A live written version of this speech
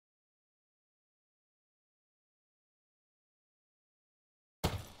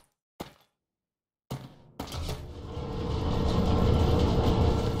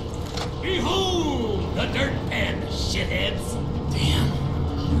heads. Damn,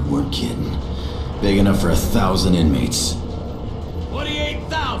 you weren't kidding. Big enough for 1,000 inmates.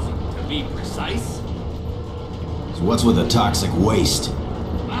 28,000 to be precise. So what's with the toxic waste?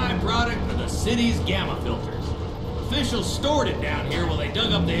 Byproduct of the city's gamma filters. Officials stored it down here while they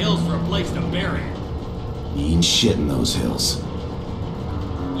dug up the hills for a place to bury it. Mean shit in those hills.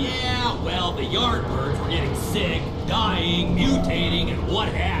 Yeah, well, the yardbirds were getting sick, dying, mutating, and what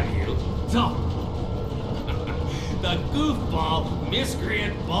have you. So, the goofball,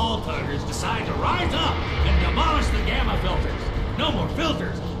 miscreant ball tuggers decide to rise up and demolish the gamma filters. No more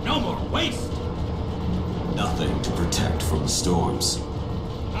filters, no more waste. Nothing to protect from the storms.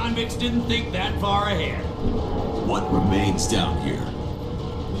 Convicts didn't think that far ahead. What remains down here?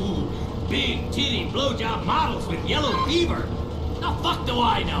 Ooh, big titty blowjob models with yellow fever. The fuck do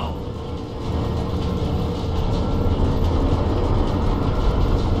I know?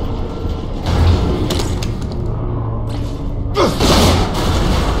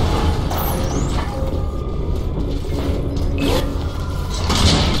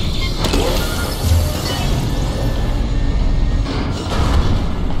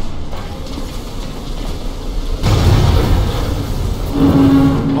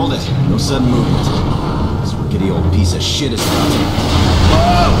 Hold it. No sudden movement. This rickety old piece of shit is about to...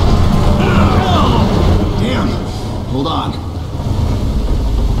 Damn. Hold on.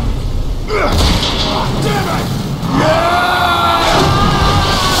 Damn it!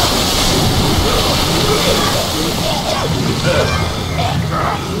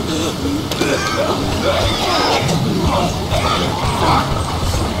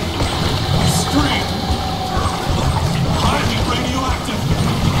 Street! Highly radioactive!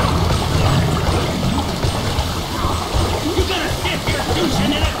 You gonna sit here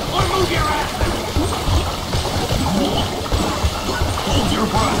douching in it, or move your ass? Hold your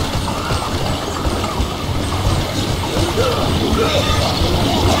breath!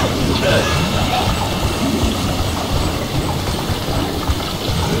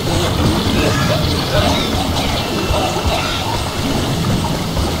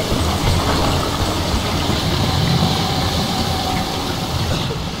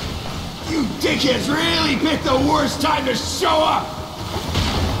 You dickheads really picked the worst time to show up!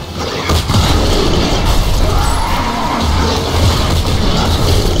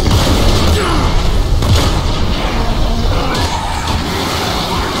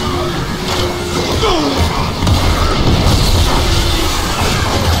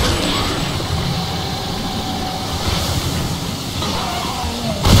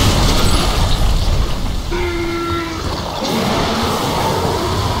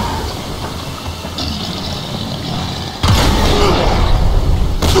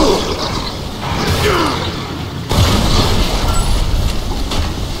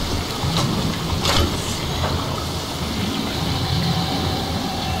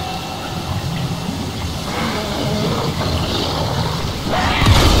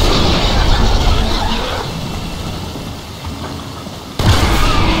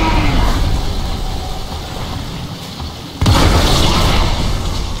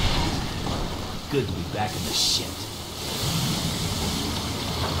 Good to be back in the shit.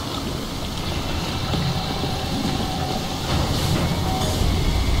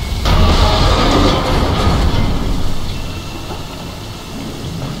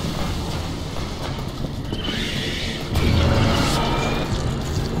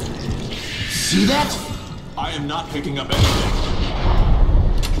 See that? I am not picking up anything.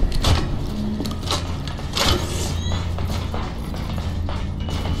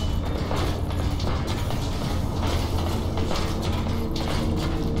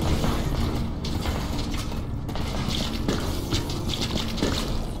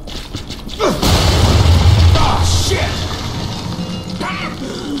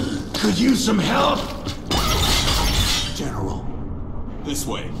 Could use some help? General. This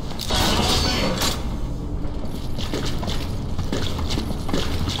way.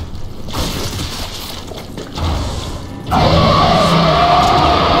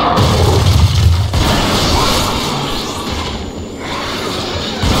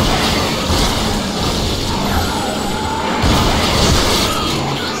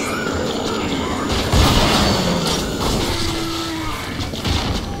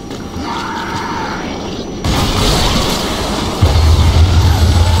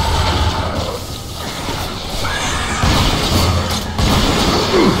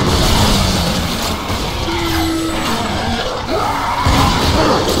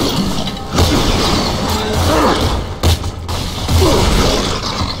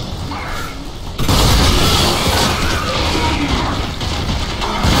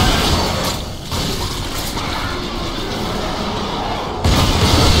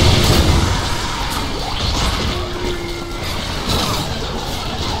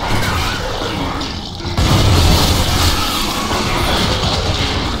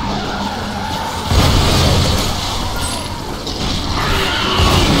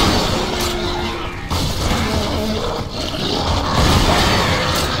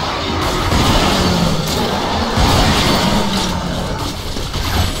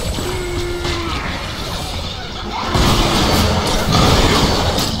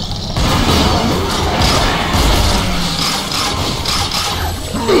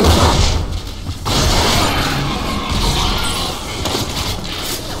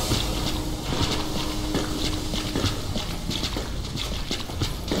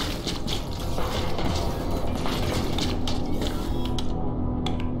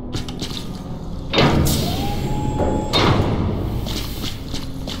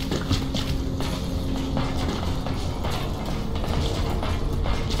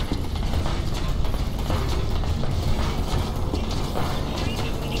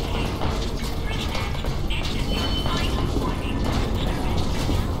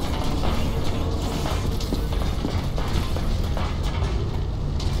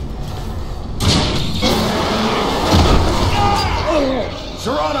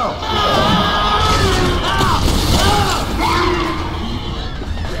 Serrano!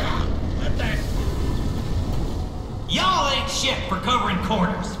 Y'all ain't shit for covering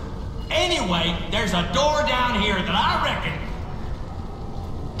corners. Anyway, there's a door down here that I reckon...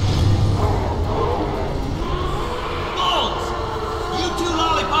 Bullets! You two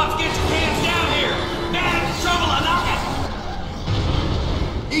lollipops, get your hands down here! Man in trouble, a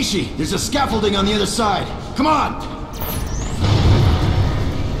knockin! Ishi, there's a scaffolding on the other side. Come on!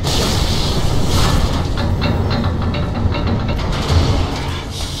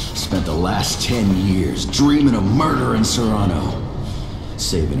 Spent the last 10 years dreaming of murdering Serrano.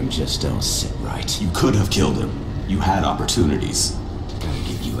 Saving him just don't sit right. You could have killed him. You had opportunities. Gotta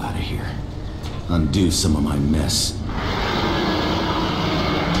get you out of here. Undo some of my mess.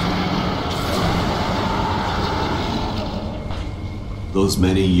 Those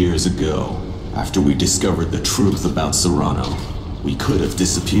many years ago, after we discovered the truth about Serrano, we could have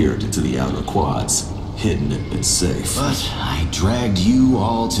disappeared into the outer quads, hidden and been safe. But I dragged you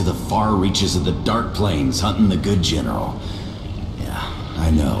all to the far reaches of the Dark Plains hunting the good general. Yeah,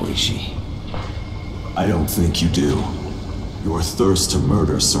 I know, Ishi. I don't think you do. Your thirst to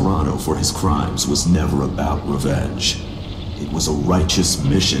murder Serrano for his crimes was never about revenge. It was a righteous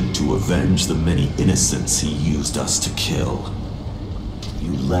mission to avenge the many innocents he used us to kill.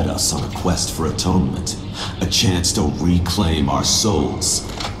 You led us on a quest for atonement, a chance to reclaim our souls.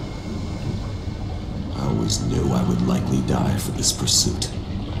 I always knew I would likely die for this pursuit.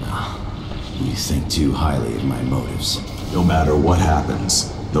 You think too highly of my motives. No matter what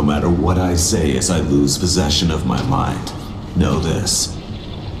happens, no matter what I say as I lose possession of my mind, know this.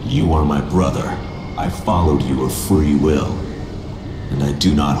 You are my brother. I followed you of free will, and I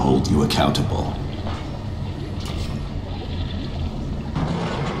do not hold you accountable.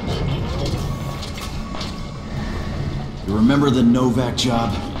 You remember the Novak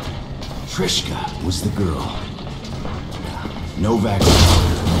job? Trishka was the girl. Novak killed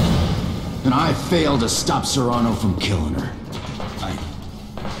her. And I failed to stop Serrano from killing her.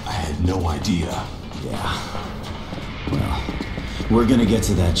 I had no idea. Yeah. Well, we're gonna get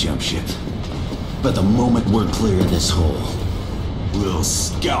to that jump ship. But the moment we're clear of this hole... We'll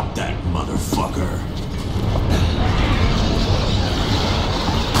scalp that motherfucker.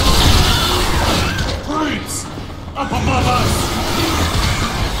 Freeze! Up above us!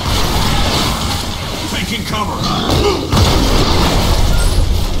 Taking cover!